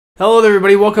Hello there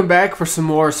everybody, welcome back for some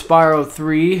more Spyro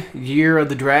 3 Year of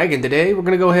the Dragon. Today we're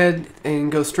going to go ahead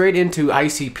and go straight into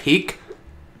Icy Peak.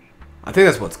 I think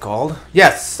that's what it's called.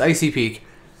 Yes, Icy Peak.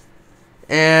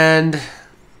 And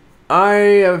I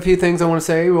have a few things I want to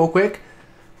say real quick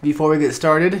before we get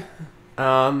started.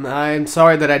 I'm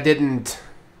sorry that I didn't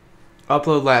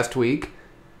upload last week.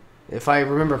 If I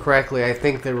remember correctly, I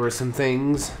think there were some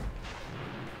things.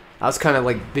 I was kind of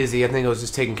like busy. I think I was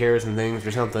just taking care of some things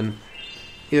or something.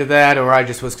 Either that or I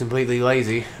just was completely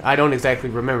lazy. I don't exactly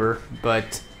remember,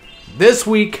 but this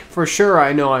week for sure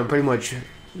I know I'm pretty much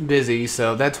busy,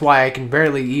 so that's why I can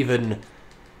barely even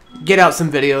get out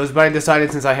some videos, but I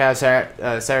decided since I have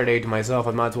Saturday to myself,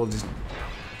 I might as well just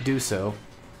do so.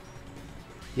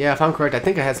 Yeah, if I'm correct, I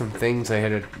think I had some things I had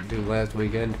to do last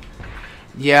weekend.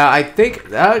 Yeah, I think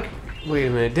that... Wait a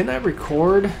minute, didn't I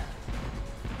record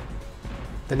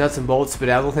the Nuts and Bolts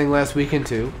Skedaddle thing last weekend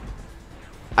too?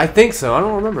 I think so. I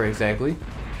don't remember exactly.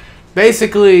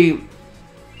 Basically,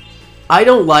 I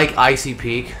don't like Icy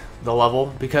Peak, the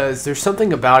level, because there's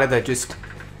something about it that just,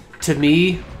 to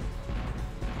me,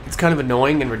 it's kind of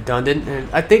annoying and redundant.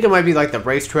 And I think it might be like the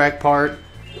racetrack part.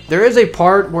 There is a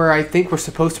part where I think we're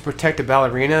supposed to protect a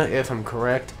ballerina, if I'm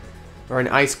correct, or an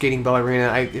ice skating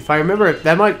ballerina. If I remember,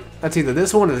 that's either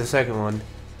this one or the second one.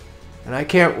 And I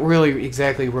can't really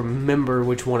exactly remember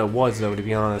which one it was, though, to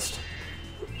be honest.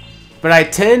 But I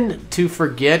tend to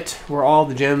forget where all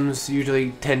the gems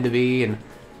usually tend to be, and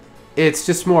it's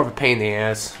just more of a pain in the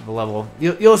ass of a level.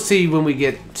 You'll see when we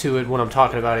get to it what I'm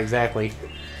talking about exactly.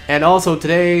 And also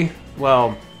today,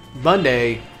 well,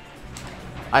 Monday,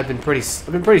 I've been pretty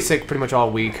sick pretty much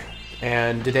all week,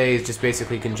 and today is just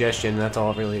basically congestion. That's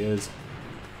all it really is.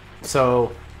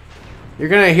 So you're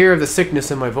gonna hear the sickness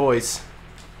in my voice,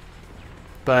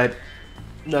 but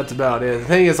that's about it. The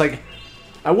thing is, like,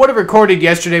 I would have recorded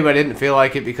yesterday, but I didn't feel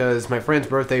like it because my friend's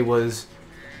birthday was...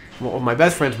 Well, my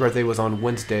best friend's birthday was on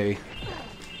Wednesday.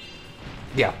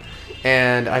 Yeah.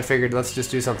 And I figured let's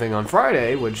just do something on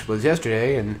Friday, which was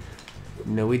yesterday, and,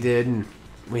 you know, we did, and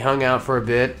we hung out for a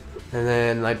bit, and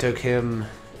then I took him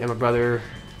and my brother,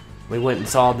 we went and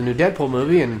saw the new Deadpool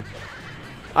movie, and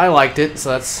I liked it,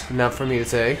 so that's enough for me to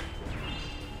say.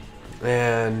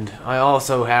 And I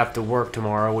also have to work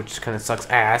tomorrow, which kind of sucks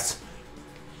ass,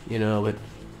 you know, but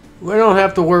we don't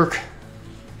have to work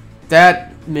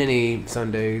that many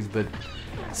Sundays, but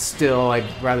still, I'd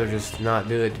rather just not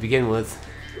do it to begin with.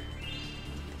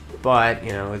 But,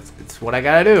 you know, it's what I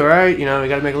gotta do, right? You know, we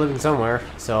gotta make a living somewhere.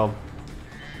 So,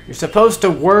 you're supposed to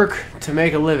work to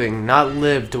make a living, not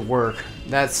live to work.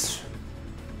 That's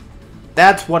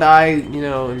what I, you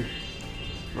know,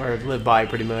 or live by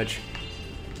pretty much.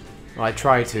 Well, I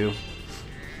try to.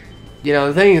 You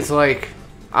know, the thing is, like,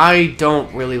 I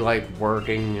don't really like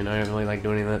working, and I don't really like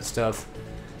doing any of that stuff.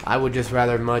 I'd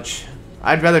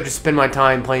rather just spend my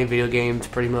time playing video games,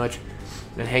 pretty much,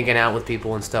 and hanging out with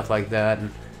people and stuff like that.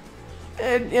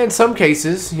 And in some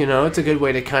cases, you know, it's a good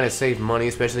way to kind of save money,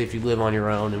 especially if you live on your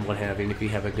own and what have you, and if you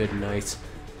have a good, nice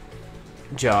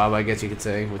job, I guess you could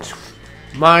say, which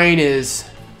mine is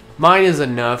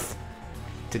enough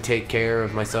to take care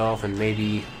of myself and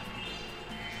maybe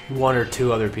one or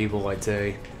two other people, I'd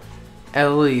say.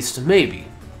 At least, maybe.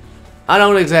 I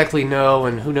don't exactly know,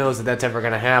 and who knows if that's ever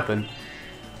going to happen.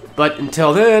 But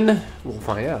until then, we'll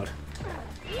find out.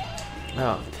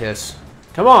 Oh, piss.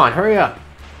 Come on, hurry up.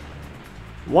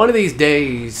 One of these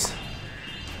days,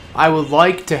 I would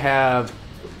like to have...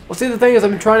 Well, see, the thing is,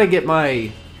 I'm trying to get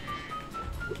my...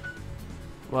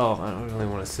 Well, I don't really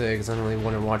want to say, because I don't really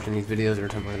want to watch these videos or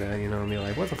something like that, you know, and be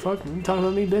like, what the fuck? You talking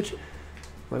about me, bitch?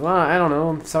 Like, well, I don't know,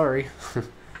 I'm sorry.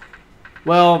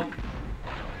 Well...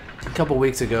 A couple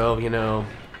weeks ago, you know,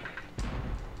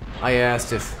 I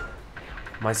asked if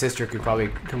my sister could probably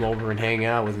come over and hang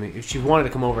out with me. If she wanted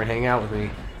to come over and hang out with me.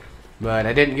 But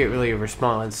I didn't get really a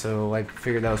response, so I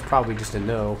figured that was probably just a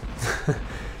no.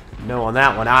 No on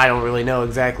that one. I don't really know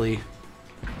exactly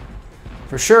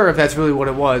for sure if that's really what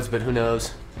it was, but who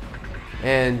knows.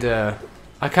 And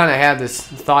I kind of had this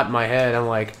thought in my head. I'm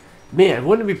like, man,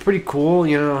 wouldn't it be pretty cool,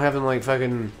 you know, having like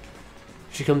fucking...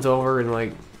 She comes over and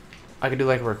like... I could do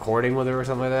like a recording with her or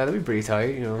something like that. That'd be pretty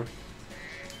tight, you know.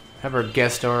 Have her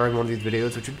guest star in one of these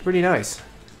videos, which would be pretty nice.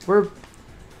 We're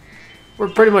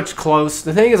pretty much close.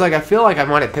 The thing is, like, I feel like I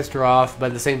might have pissed her off, but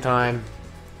at the same time,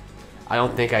 I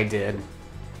don't think I did.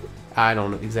 I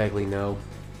don't exactly know.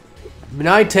 I mean,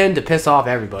 I tend to piss off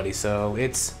everybody, so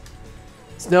it's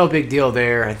no big deal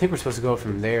there. I think we're supposed to go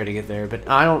from there to get there, but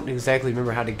I don't exactly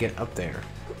remember how to get up there.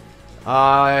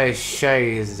 Okay.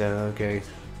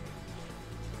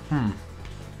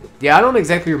 Yeah, I don't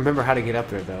exactly remember how to get up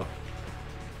there, though.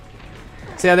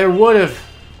 So, yeah, there would have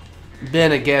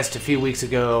been a guest a few weeks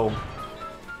ago,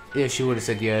 if she would have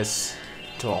said yes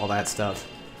to all that stuff.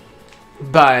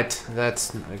 But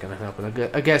that's not gonna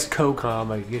happen. I guess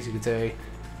co-com, I guess you could say.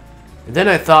 And then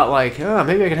I thought, like, oh,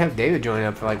 maybe I could have David join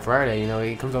up for like Friday. You know,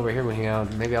 he comes over here, we hang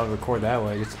out. Maybe I'll record that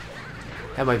way. Just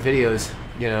have my videos,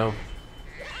 you know,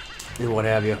 and what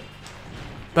have you.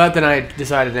 But then I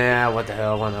decided, nah, what the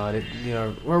hell, why not? You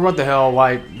know, or what the hell,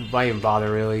 why even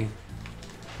bother really?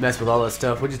 Mess with all that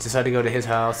stuff. We just decided to go to his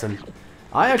house, and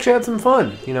I actually had some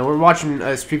fun. You know, we're watching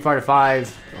Street Fighter V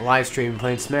live stream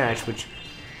playing Smash, which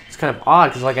is kind of odd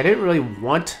because like I didn't really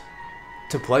want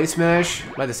to play Smash,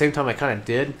 but at the same time I kind of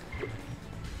did.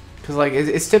 Because like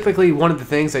it's typically one of the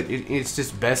things that it's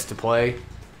just best to play.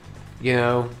 You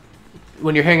know,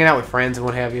 when you're hanging out with friends and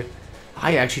what have you.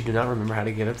 I actually do not remember how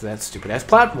to get up to that stupid ass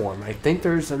platform. I think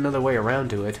there's another way around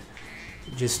to it.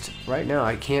 Just right now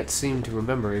I can't seem to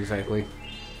remember exactly.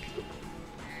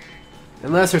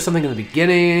 Unless there's something in the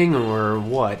beginning or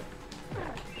what.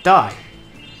 Die.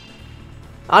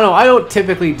 I don't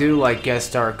typically do like guest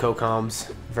star co-coms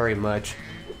very much.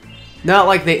 Not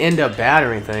like they end up bad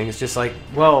or anything. It's just like,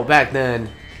 well, back then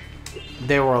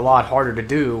they were a lot harder to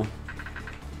do.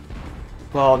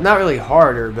 Well, not really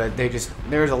harder, but there's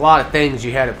a lot of things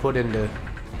you had to put into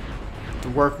to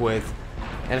work with.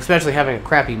 And especially having a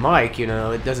crappy mic, you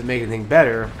know, it doesn't make anything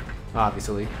better,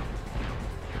 obviously.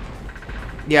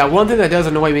 Yeah, one thing that does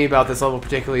annoy me about this level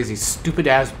particularly is these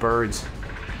stupid-ass birds.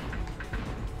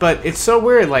 But it's so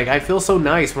weird, like, I feel so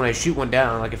nice when I shoot one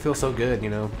down, like, it feels so good, you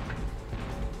know.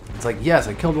 It's like, yes,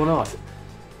 I killed one off.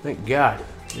 Thank God.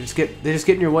 They just get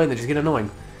in your way and they just get annoying.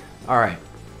 Alright.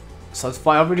 So let's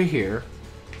fly over to here.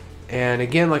 And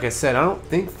again, like I said, I don't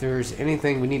think there's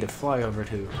anything we need to fly over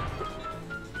to.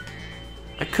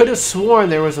 I could have sworn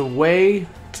there was a way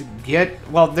to get...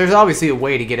 Well, there's obviously a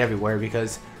way to get everywhere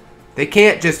because they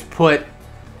can't just put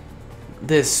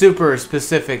this super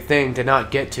specific thing to not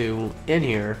get to in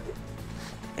here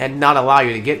and not allow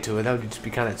you to get to it. That would just be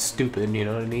kind of stupid, you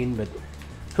know what I mean? But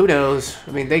who knows?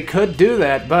 I mean, they could do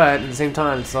that, but at the same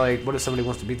time, it's like, what if somebody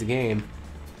wants to beat the game?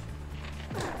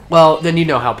 Well, then you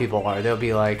know how people are. They'll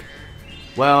be like,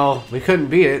 well, we couldn't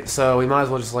beat it, so we might as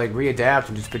well just like readapt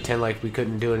and just pretend like we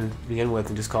couldn't do it to begin with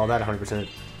and just call that 100%.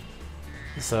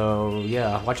 So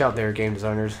yeah, watch out there, game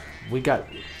designers. We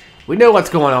know what's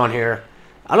going on here.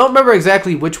 I don't remember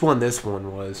exactly which one this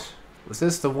one was. Was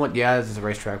this the one? Yeah, this is the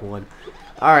racetrack one.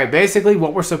 Alright, basically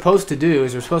what we're supposed to do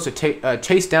is we're supposed to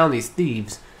chase down these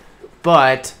thieves.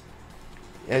 But,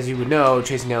 as you would know,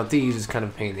 chasing down thieves is kind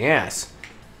of a pain in the ass.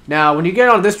 Now, when you get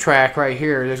on this track right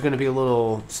here, there's going to be a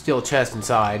little steel chest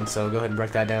inside, so go ahead and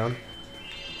break that down.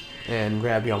 And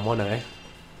grab you on one eye.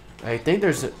 I think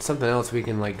there's something else we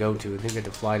can, like, go to. I think we have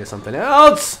to fly to something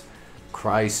else!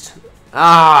 Christ.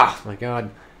 Ah! My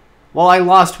God. Well, I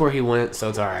lost where he went, so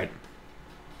it's alright.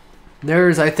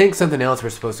 There's, I think, something else we're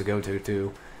supposed to go to,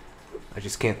 too. I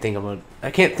just can't think of it.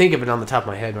 I can't think of it on the top of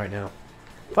my head right now.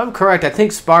 If I'm correct, I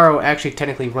think Spyro actually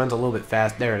technically runs a little bit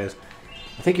fast. There it is.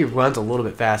 I think he runs a little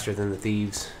bit faster than the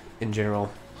thieves in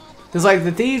general. Because, like,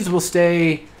 the thieves will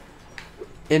stay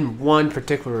in one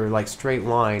particular, like, straight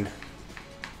line.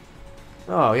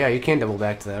 Oh, yeah, you can double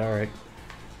back to that. Alright.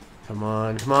 Come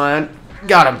on, come on.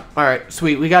 Got him. Alright,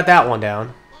 sweet. We got that one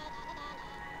down.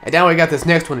 And now we got this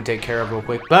next one to take care of real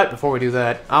quick. But before we do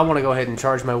that, I want to go ahead and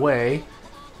charge my way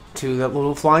to that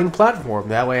little flying platform.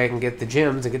 That way I can get the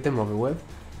gems and get them over with.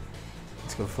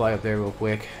 Let's go fly up there real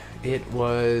quick. It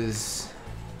was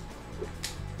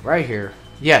right here.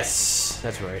 Yes,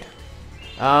 that's right.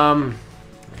 I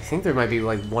think there might be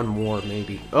like one more,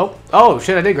 maybe. Oh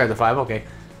shit! I did grab the 5. Okay.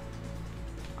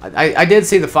 I did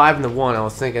see the 5 and the 1. I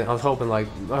was thinking, I was hoping like,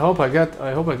 I hope I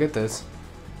get this.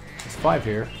 There's 5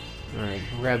 here. All right,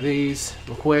 grab these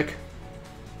real quick.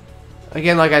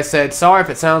 Again, like I said, sorry if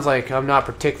it sounds like I'm not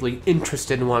particularly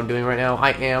interested in what I'm doing right now.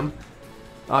 I am.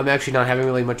 I'm actually not having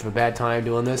really much of a bad time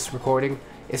doing this recording.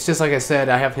 It's just like I said,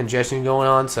 I have congestion going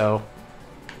on, so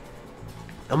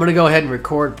I'm gonna go ahead and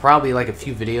record probably like a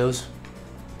few videos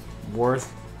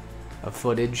worth of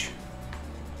footage.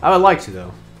 I would like to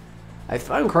though. If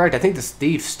I'm correct, I think this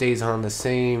thief stays on the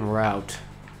same route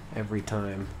every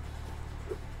time.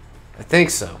 I think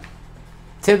so.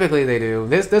 Typically they do.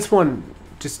 This one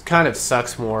just kind of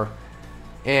sucks more.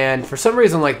 And for some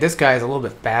reason, like, this guy is a little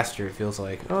bit faster, it feels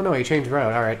like. Oh no, he changed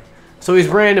route. Alright. So he's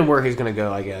random where he's gonna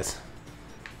go, I guess.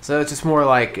 So it's just more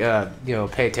like, you know,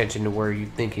 pay attention to where you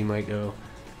think he might go.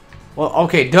 Well,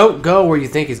 okay, don't go where you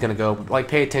think he's gonna go. Like,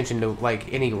 pay attention to,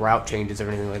 like, any route changes or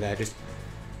anything like that. Just,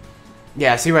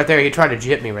 yeah, see right there, he tried to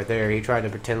jip me right there. He tried to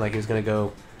pretend like he was gonna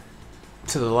go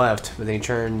to the left, but then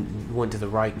he went to the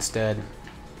right instead.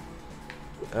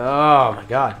 Oh my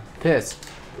god. Piss.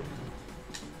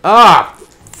 Ah!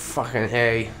 Fucking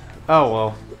A. Oh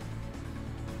well.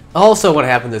 Also, what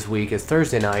happened this week is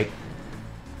Thursday night.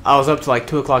 I was up to like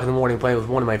 2 o'clock in the morning playing with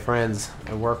one of my friends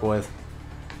I work with.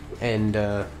 And,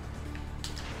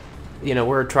 you know,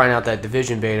 we're trying out that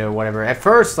Division beta or whatever. At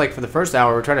first, like for the first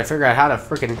hour, we're trying to figure out how to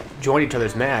freaking join each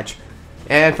other's match.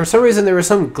 And for some reason, there was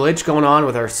some glitch going on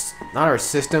with our, not our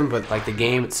system, but like the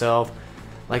game itself.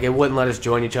 Like it wouldn't let us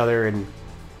join each other, and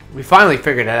we finally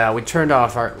figured it out. We turned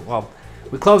off our, well,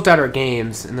 we closed out our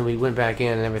games, and then we went back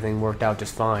in, and everything worked out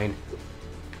just fine.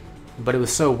 But it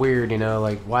was so weird, you know,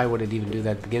 like, why would it even do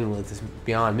that to begin with? It's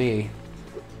beyond me.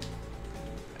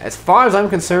 As far as I'm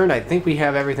concerned, I think we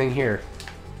have everything here.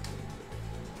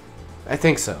 I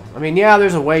think so. I mean, yeah,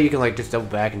 there's a way you can, like, just double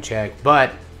back and check,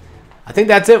 but I think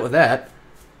that's it with that.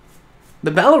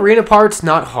 The ballerina part's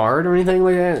not hard or anything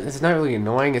like that. It's not really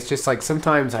annoying. It's just, like,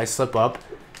 sometimes I slip up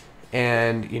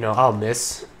and, you know, I'll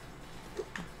miss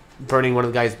burning one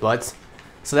of the guy's butts.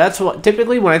 So that's what,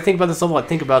 typically, when I think about this level, I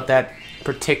think about that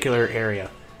particular area.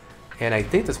 And I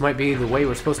think this might be the way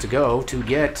we're supposed to go to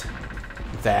get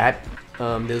that,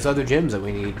 those other gems that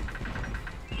we need.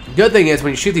 The good thing is,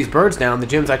 when you shoot these birds down, the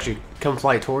gems actually come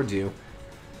fly towards you,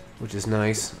 which is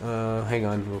nice. Hang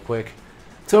on real quick.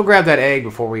 So I'll grab that egg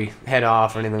before we head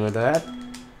off or anything like that.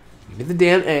 Give me the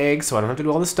damn egg so I don't have to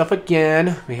do all this stuff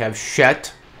again. We have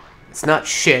shet. It's not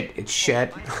shit, it's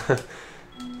shet.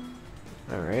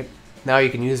 Alright. Now you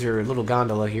can use your little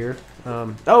gondola here.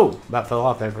 Oh! About fell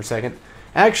off there for a second.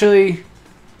 Actually,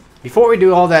 before we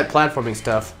do all that platforming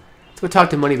stuff, let's go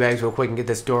talk to Moneybags real quick and get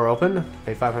this door open.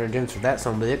 Pay 500 gems for that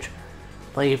son of a bitch.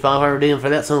 Pay 500 gems for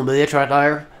that son of a bitch right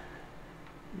there.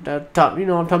 That top, you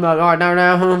know what I'm talking about. Alright,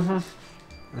 now.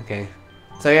 Okay.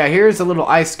 So yeah, here's a little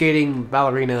ice skating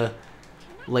ballerina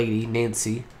lady,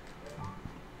 Nancy.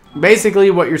 Basically,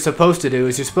 what you're supposed to do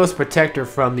is you're supposed to protect her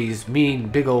from these mean,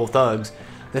 big old thugs.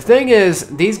 The thing is,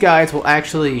 these guys will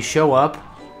actually show up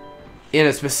in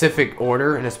a specific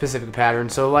order, in a specific pattern.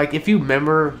 So, like, if you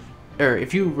remember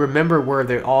where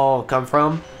they all come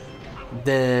from,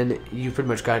 then you pretty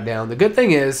much got it down. The good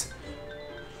thing is,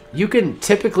 you can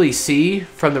typically see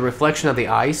from the reflection of the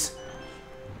ice,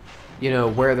 you know,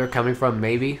 where they're coming from,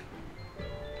 maybe.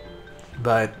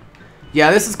 But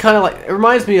yeah, this is kind of like, it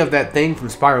reminds me of that thing from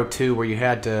Spyro 2 where you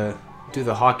had to do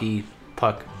the hockey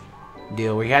puck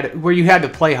deal, where you had to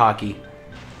play hockey,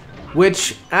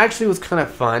 which actually was kind of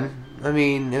fun. I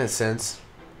mean, in a sense.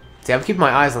 See, I'm keeping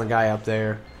my eyes on the guy up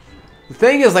there. The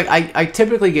thing is, like, I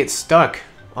typically get stuck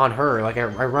on her. Like, I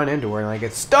run into her and I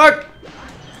get stuck!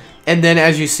 And then,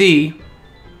 as you see,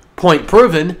 point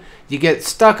proven, you get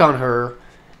stuck on her,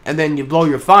 and then you blow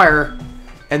your fire,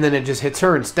 and then it just hits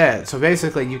her instead. So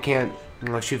basically, you can't, you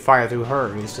know, shoot fire through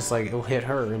her. It's just like, it'll hit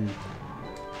her, and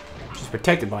she's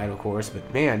protected by it, of course,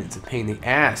 but man, it's a pain in the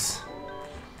ass.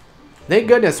 Thank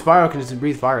goodness Spyro can just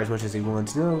breathe fire as much as he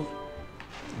wants. No,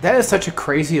 that is such a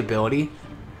crazy ability.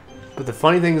 But the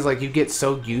funny thing is, like, you get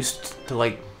so used to,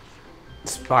 like,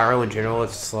 Spyro in general,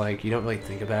 it's just like, you don't really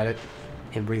think about it.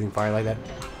 Him breathing fire like that.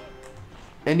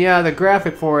 And yeah, the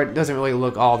graphic for it doesn't really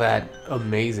look all that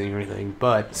amazing or anything,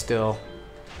 but still.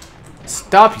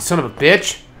 Stop, you son of a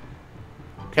bitch!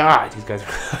 God, these guys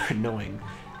are annoying.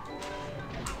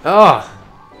 Oh,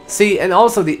 see, and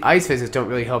also the ice physics don't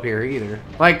really help here either.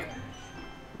 Like,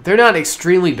 they're not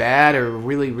extremely bad or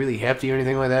really, really hefty or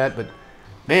anything like that, but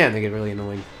man, they get really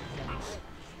annoying.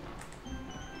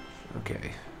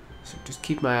 Okay, so just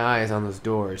keep my eyes on those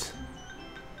doors.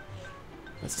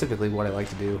 That's typically what I like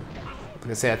to do.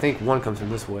 Like I say, I think one comes from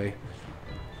this way.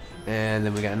 And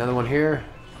then we got another one here.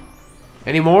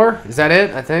 Any more? Is that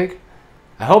it, I think?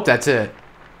 I hope that's it.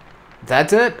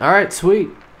 That's it? Alright, sweet.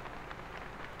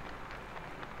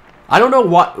 I don't know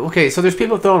what... Okay, so there's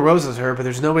people throwing roses at her, but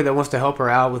there's nobody that wants to help her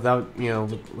out without, you know,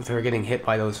 with her getting hit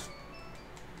by those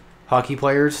hockey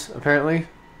players, apparently.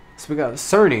 So we got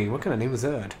Cerny. What kind of name is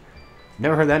that?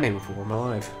 Never heard that name before in my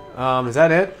life. Is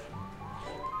that it?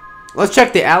 Let's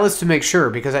check the atlas to make sure,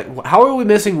 because how are we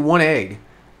missing one egg?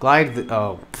 Glide the...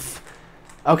 Oh. Pff.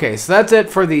 Okay, so that's it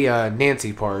for the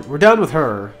Nancy part. We're done with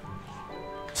her.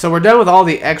 So we're done with all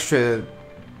the extra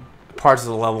parts of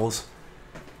the levels.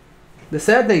 The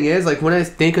sad thing is, like, when I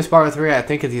think of Spyro 3, I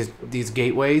think of these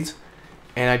gateways,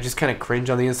 and I just kind of cringe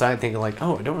on the inside, thinking like,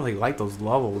 oh, I don't really like those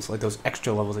levels, like those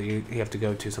extra levels that you have to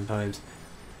go to sometimes.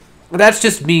 But that's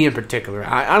just me in particular.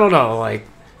 I don't know, like,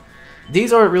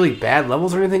 these aren't really bad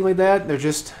levels or anything like that. They're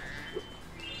just,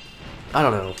 I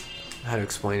don't know how to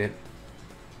explain it.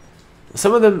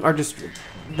 Some of them are just,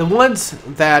 the ones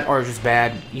that are just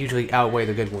bad usually outweigh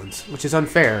the good ones, which is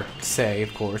unfair to say,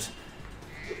 of course.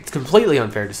 It's completely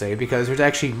unfair to say because there's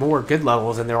actually more good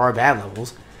levels than there are bad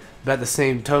levels. But at the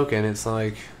same token, it's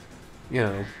like, you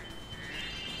know,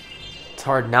 it's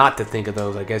hard not to think of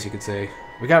those, I guess you could say.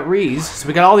 We got Rees, so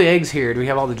we got all the eggs here. Do we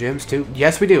have all the gems too?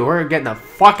 Yes, we do. We're getting the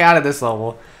fuck out of this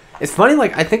level. It's funny,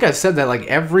 like, I think I've said that, like,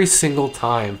 every single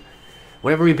time.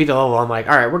 Whenever we beat a level, I'm like,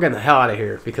 alright, we're getting the hell out of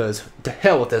here, because to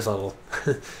hell with this level.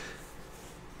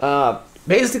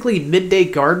 Basically, Midday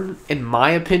Garden, in my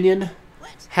opinion,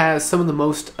 has some of the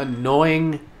most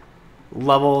annoying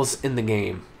levels in the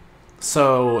game.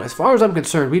 So, as far as I'm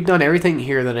concerned, we've done everything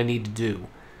here that I need to do.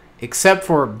 Except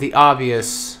for the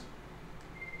obvious,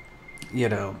 you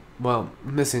know, well,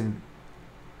 missing...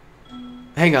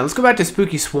 Hang on, let's go back to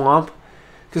Spooky Swamp.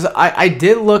 Because I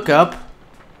did look up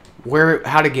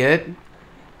how to get it.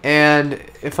 And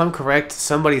if I'm correct,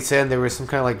 somebody said there was some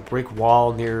kind of like brick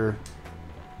wall near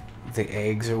the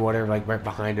eggs or whatever, like right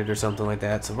behind it or something like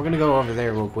that. So we're going to go over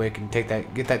there real quick and get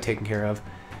that taken care of.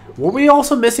 Were we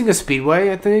also missing a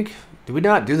speedway, I think? Did we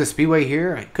not do the speedway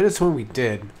here? I could have sworn we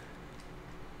did.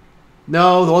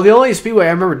 No, well, the only speedway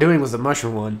I remember doing was the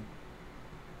mushroom one.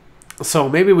 So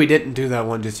maybe we didn't do that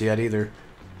one just yet either.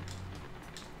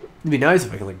 It'd be nice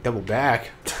if I could like double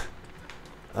back.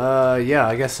 Yeah,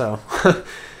 I guess so.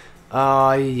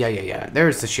 Yeah.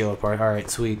 There's the Sheila part. Alright,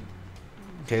 sweet.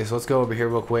 Okay, so let's go over here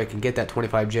real quick and get that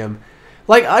 25 gem.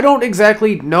 Like, I don't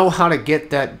exactly know how to get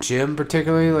that gem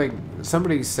particularly. Like,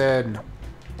 somebody said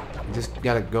you just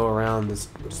gotta go around this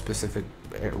specific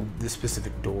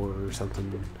door or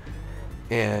something.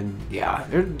 And, yeah,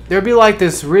 there'd be like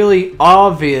this really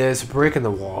obvious brick in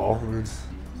the wall. It's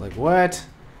like, what?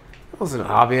 That wasn't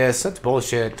obvious. That's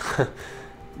bullshit.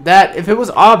 That, if it was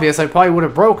obvious, I probably would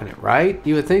have broken it, right?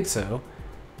 You would think so.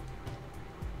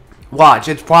 Watch,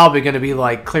 it's probably going to be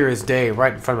like clear as day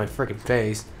right in front of my freaking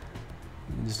face.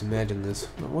 Just imagine this.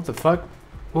 What the fuck?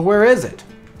 Well, where is it?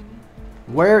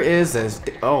 Where is this?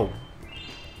 Oh.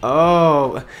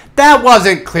 Oh. That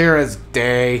wasn't clear as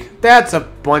day. That's a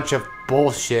bunch of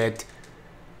bullshit.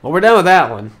 Well, we're done with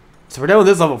that one. So we're done with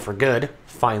this level for good.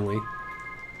 Finally.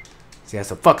 So yeah,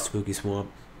 so fuck Spooky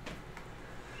Swamp.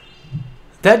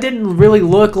 That didn't really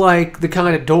look like the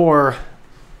kind of door.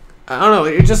 I don't know.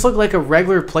 It just looked like a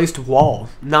regular placed wall,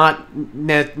 not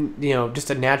just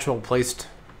a natural placed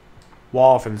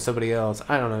wall from somebody else.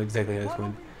 I don't know exactly how this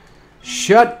went.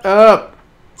 Shut up,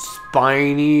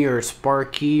 Spiny or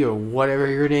Sparky or whatever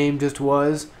your name just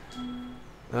was.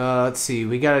 Let's see.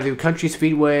 We gotta do Country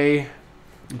Speedway.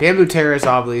 Bamboo Terrace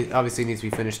obviously needs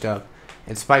to be finished up,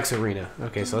 and Spike's Arena.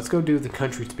 Okay, so let's go do the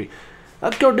Country Speed.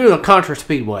 Let's go do the Country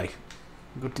Speedway.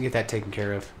 Go to get that taken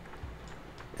care of.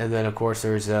 And then, of course,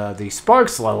 there's the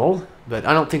Sparks level, but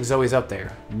I don't think Zoe's up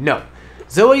there. No.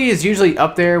 Zoe is usually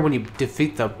up there when you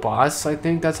defeat the boss, I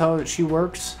think that's how she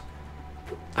works.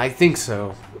 I think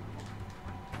so.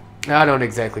 I don't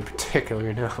exactly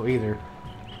particularly know either.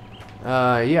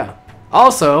 Yeah.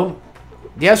 Also,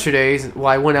 yesterday,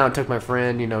 I went out and took my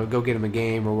friend, go get him a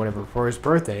game or whatever for his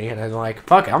birthday, and I was like,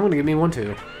 fuck it, I'm gonna give me one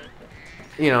too.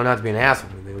 Not to be an asshole,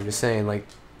 I'm just saying, like,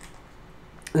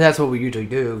 that's what we usually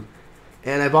do.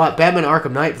 And I bought Batman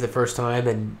Arkham Knight for the first time,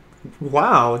 and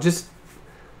wow,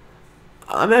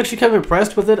 I'm actually kind of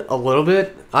impressed with it a little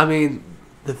bit. I mean,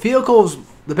 the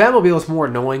Batmobile is more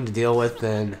annoying to deal with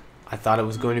than I thought it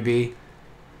was going to be.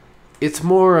 It's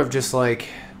more of just like,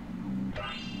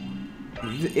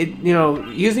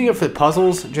 using it for the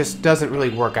puzzles just doesn't really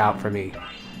work out for me.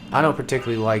 I don't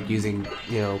particularly like using,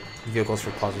 vehicles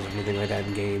for puzzles or anything like that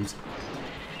in games.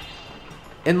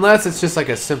 Unless it's just like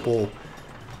a simple,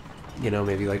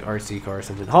 maybe like RC car or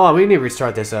something. Hold on, we need to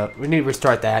restart this up. We need to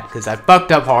restart that because I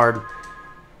fucked up hard.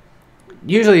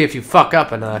 Usually if you fuck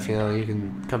up enough, you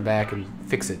can come back and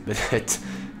fix it. But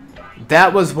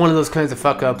that was one of those kinds of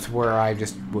fuck ups where I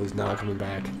just was not coming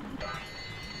back.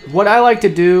 What I like to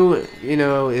do,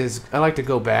 is I like to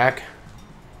go back.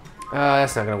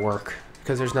 That's not going to work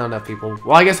because there's not enough people.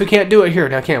 Well, I guess we can't do it here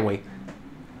now, can we?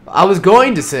 I was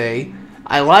going to say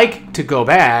I like to go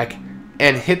back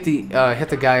and hit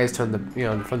the guys from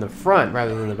the from the front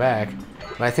rather than the back.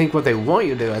 But I think what they want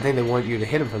you to do, I think they want you to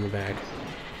hit them from the back,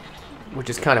 which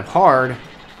is kind of hard.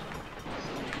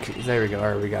 There we go.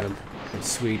 All right, we got him.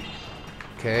 That's sweet.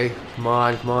 Okay, come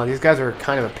on. These guys are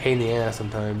kind of a pain in the ass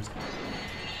sometimes.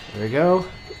 There we go.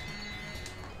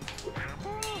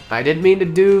 I didn't mean to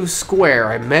do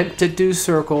square. I meant to do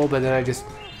circle, but then I just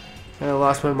kind of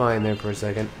lost my mind there for a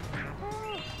second.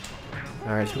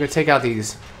 Alright, so we're going to take out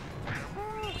these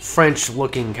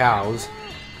French-looking cows,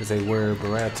 because they wear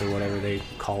barrettes or whatever they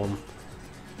call them.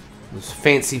 Those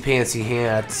fancy-pantsy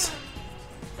hats.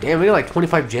 Damn, we got like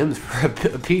 25 gems for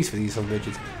a piece for these little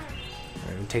bitches.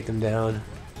 Alright, we'll take them down.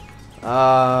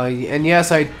 And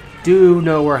yes, I do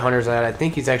know where Hunter's at. I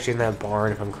think he's actually in that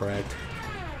barn, if I'm correct.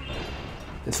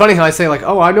 It's funny how I say, like,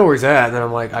 oh, I know where he's at, and then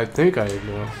I'm like, I think I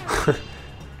know.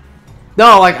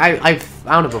 No, like, I've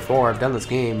found it before. I've done this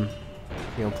game,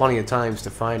 you know, plenty of times to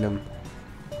find him.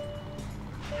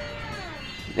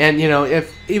 And, you know,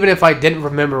 even if I didn't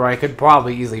remember, I could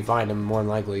probably easily find him, more than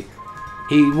likely.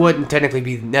 He wouldn't technically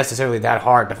be necessarily that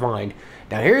hard to find.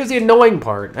 Now, here's the annoying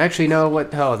part. Actually, no,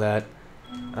 what the hell is that?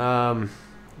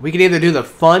 We can either do the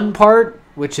fun part,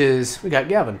 which is... We got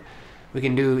Gavin. We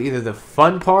can do either the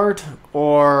fun part,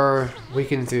 or we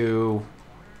can do...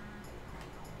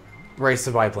 Race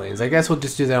the biplanes. I guess we'll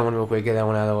just do that one real quick, get that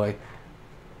one out of the way.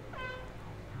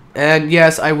 And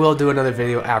yes, I will do another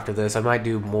video after this. I might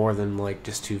do more than like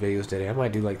just 2 videos today. I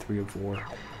might do like 3 or 4.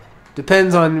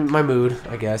 Depends on my mood,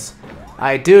 I guess.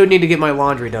 I do need to get my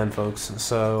laundry done, folks.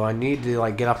 So I need to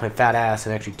like get off my fat ass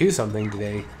and actually do something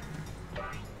today.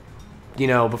 You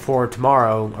know, before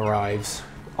tomorrow arrives,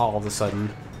 all of a sudden.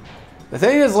 The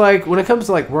thing is, like, when it comes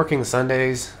to like working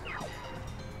Sundays,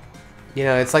 you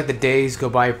know, it's like the days go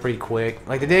by pretty quick.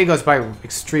 Like, the day goes by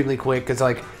extremely quick, because,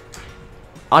 like,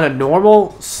 on a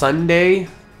normal Sunday,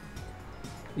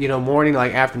 you know, morning,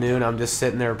 like, afternoon, I'm just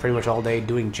sitting there pretty much all day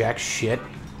doing jack shit.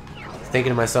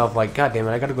 Thinking to myself, like, God damn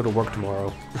it, I gotta go to work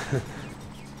tomorrow.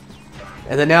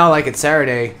 And then now, like, it's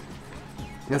Saturday,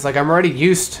 and it's like I'm already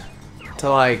used to,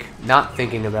 like, not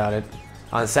thinking about it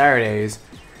on Saturdays.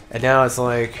 And now it's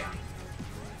like...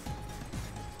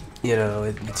 You know,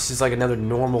 it's just like another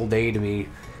normal day to me.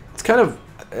 It's kind of,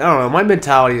 I don't know, my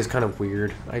mentality is kind of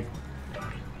weird.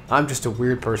 I'm just a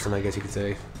weird person, I guess you could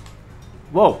say.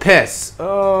 Whoa, piss!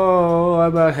 Oh, I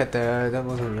about hit that. That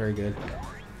wasn't very good.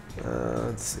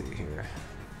 Let's see here.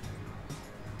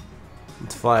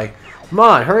 Let's fly. Come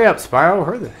on, hurry up, Spyro.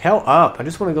 Hurry the hell up. I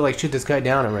just want to go, like, shoot this guy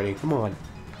down already. Come on.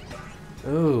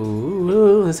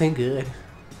 Ooh, this ain't good.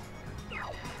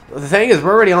 The thing is,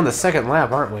 we're already on the 2nd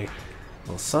lap, aren't we?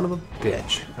 Well, son of a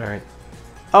bitch. Alright.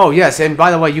 Oh, yes, and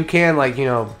by the way, you can, like, you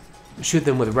know, shoot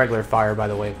them with regular fire, by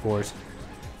the way, of course.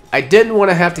 I didn't want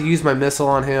to have to use my missile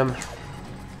on him.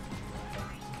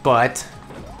 But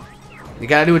you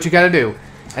gotta do what you gotta do.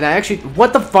 And I actually...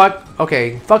 What the fuck?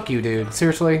 Okay, fuck you, dude.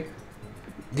 Seriously?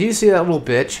 Do you see that little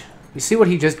bitch? You see what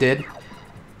he just did?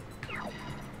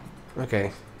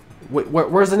 Okay.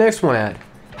 Where's the next one at?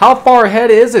 How far ahead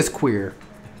is this queer?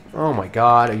 Oh my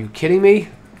god, are you kidding me?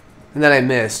 And then I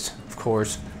missed, of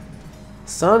course.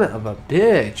 Son of a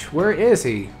bitch. Where is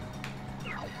he?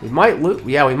 We might lose.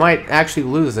 Yeah, we might actually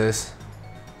lose this.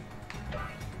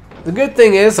 The good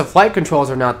thing is the flight controls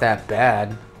are not that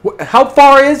bad. How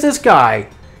far is this guy?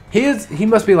 He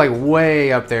must be like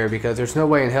way up there, because there's no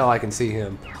way in hell I can see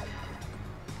him.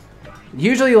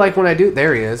 Usually, like when I do,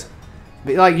 there he is.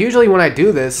 But, like, usually when I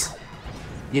do this,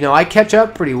 you know, I catch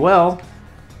up pretty well.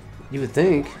 You would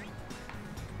think.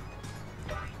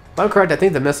 If I'm correct, I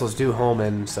think the missiles do home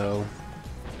in, so...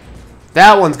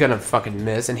 That one's gonna fucking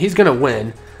miss, and he's gonna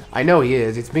win. I know he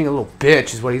is. He's being a little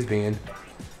bitch is what he's being.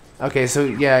 Okay, so,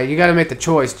 yeah, you gotta make the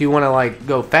choice. Do you want to, like,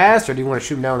 go fast, or do you want to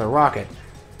shoot him down with a rocket?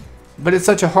 But it's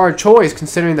such a hard choice,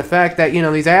 considering the fact that, you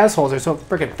know, these assholes are so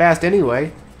freaking fast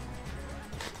anyway.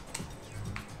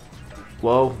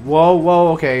 Whoa, whoa,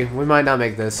 whoa, okay. We might not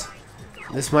make this.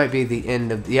 This might be the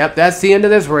end of... Yep, that's the end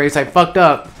of this race. I fucked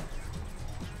up.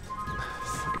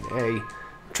 Hey,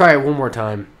 try it one more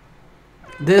time.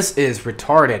 This is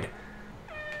retarded.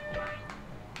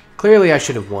 Clearly, I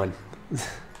should have won.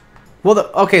 Well,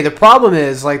 okay, the problem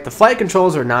is, like, the flight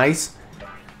controls are nice,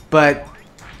 but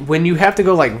when you have to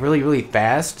go, like, really, really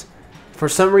fast, for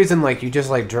some reason, like, you just,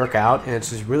 like, jerk out, and it's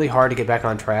just really hard to get back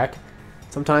on track.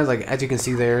 Sometimes, like, as you can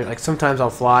see there, like, sometimes I'll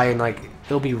fly, and, like,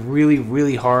 it'll be really,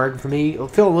 really hard for me. It'll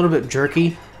feel a little bit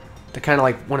jerky to kind of,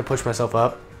 like, want to push myself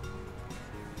up.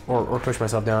 Or push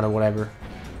myself down or whatever.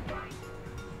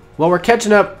 Well, we're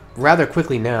catching up rather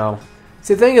quickly now.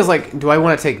 See, the thing is, like, do I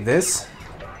want to take this?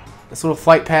 This little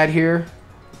flight pad here?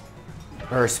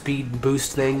 Or a speed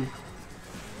boost thing?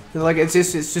 Like, it's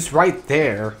just right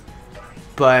there.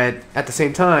 But, at the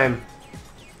same time,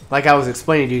 like I was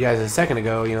explaining to you guys a second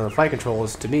ago, you know, the flight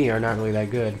controls, to me, are not really that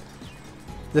good.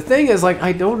 The thing is, like,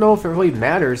 I don't know if it really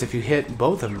matters if you hit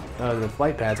both of the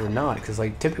flight pads or not. Because,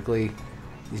 like, typically...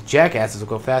 These jackasses will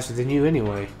go faster than you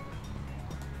anyway.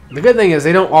 The good thing is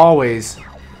they don't always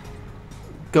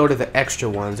go to the extra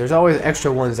ones. There's always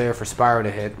extra ones there for Spyro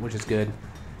to hit, which is good.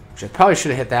 Which I probably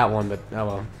should have hit that one, but oh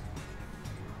well.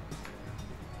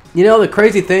 You know, the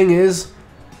crazy thing is,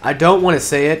 I don't want to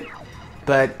say it,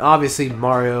 but obviously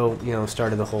Mario, you know,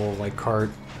 started the whole, like,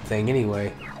 kart thing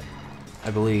anyway,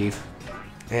 I believe.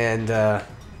 And,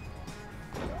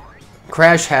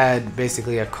 Crash had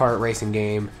basically a kart racing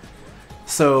game.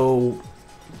 So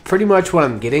pretty much what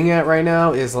I'm getting at right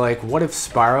now is like, what if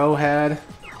Spyro had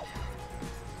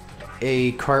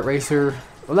a kart racer?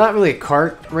 Well, not really a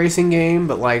kart racing game,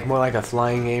 but like more like a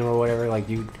flying game or whatever. Like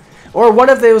you, or what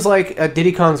if there was like a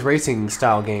Diddy Kong's Racing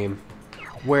style game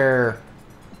where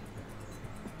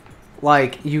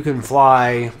like you can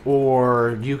fly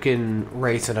or you can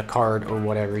race in a kart or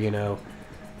whatever, you know,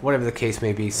 whatever the case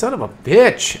may be. Son of a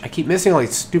bitch! I keep missing all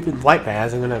these stupid light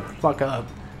paths. I'm gonna fuck up.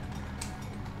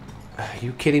 Are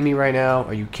you kidding me right now?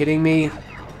 Are you kidding me?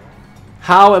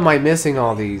 How am I missing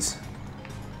all these?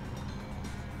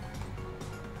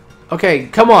 Okay,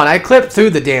 come on. I clipped through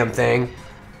the damn thing.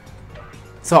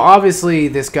 So obviously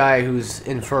this guy who's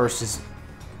in first is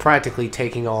practically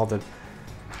taking all the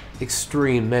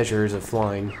extreme measures of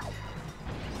flying.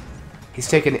 He's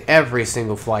taken every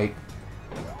single flight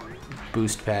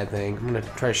boost pad thing. I'm gonna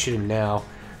try to shoot him now.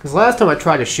 Because last time I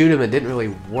tried to shoot him, it didn't really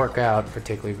work out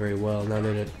particularly very well. Now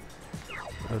did it?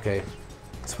 Okay.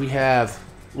 So we have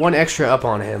one extra up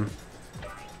on him.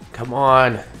 Come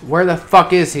on. Where the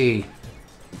fuck is he?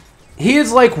 He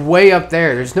is like way up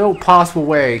there. There's no possible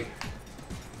way.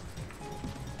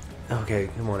 Okay,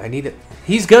 come on. I need it.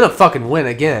 He's gonna fucking win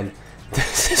again.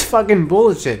 This is fucking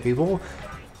bullshit, people.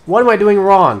 What am I doing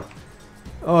wrong?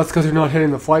 Oh, it's because you're not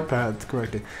hitting the flight paths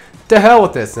correctly. To hell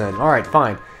with this then. Alright,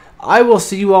 fine. I will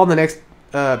see you all in the next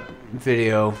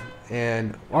video.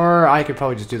 Or I could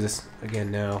probably just do this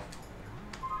again now.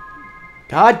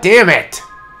 God damn it!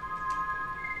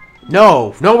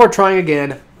 No, we're trying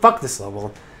again. Fuck this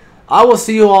level. I will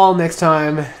see you all next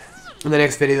time in the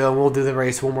next video. We'll do the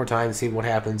race one more time, see what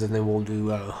happens, and then we'll do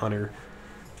Hunter.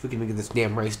 If we can get this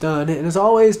damn race done. And as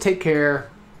always, take care,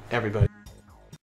 everybody.